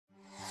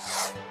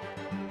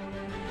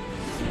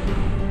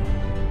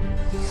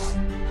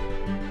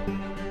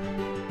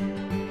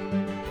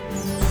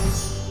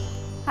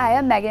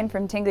I'm Megan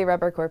from Tingley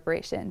Rubber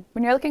Corporation.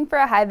 When you're looking for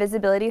a high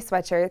visibility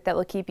sweatshirt that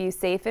will keep you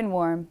safe and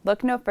warm,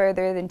 look no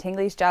further than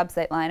Tingley's job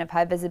site line of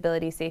high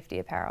visibility safety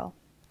apparel.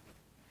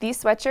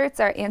 These sweatshirts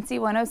are ANSI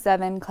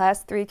 107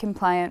 Class 3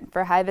 compliant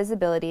for high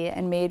visibility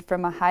and made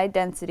from a high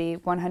density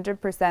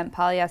 100%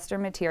 polyester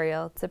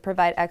material to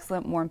provide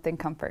excellent warmth and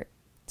comfort.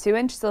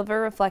 2-inch silver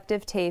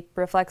reflective tape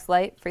reflects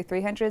light for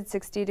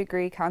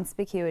 360-degree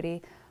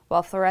conspicuity,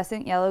 while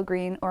fluorescent yellow,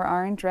 green, or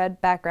orange-red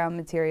background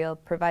material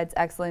provides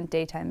excellent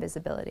daytime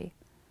visibility.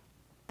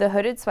 The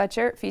hooded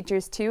sweatshirt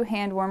features 2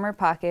 hand warmer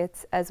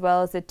pockets as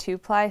well as a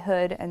 2-ply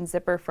hood and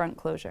zipper front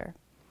closure.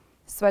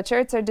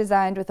 Sweatshirts are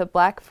designed with a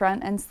black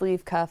front and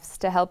sleeve cuffs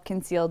to help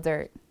conceal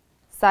dirt.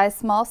 Size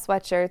small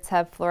sweatshirts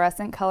have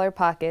fluorescent color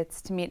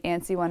pockets to meet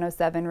ANSI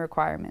 107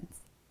 requirements.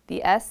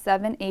 The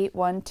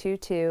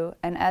S78122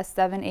 and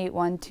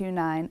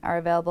S78129 are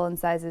available in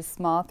sizes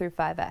small through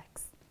 5X.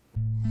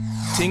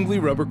 Tingley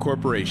Rubber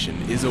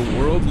Corporation is a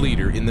world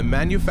leader in the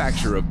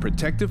manufacture of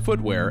protective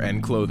footwear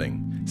and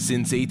clothing.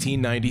 Since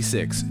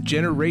 1896,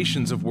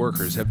 generations of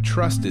workers have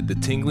trusted the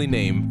Tingley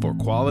name for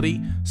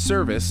quality,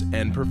 service,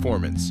 and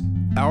performance.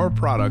 Our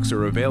products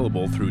are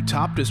available through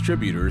top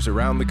distributors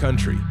around the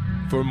country.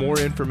 For more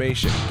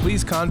information,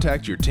 please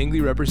contact your Tingley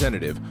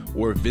representative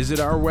or visit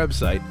our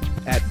website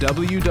at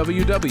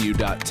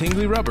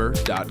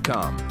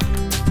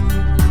www.tingleyrubber.com.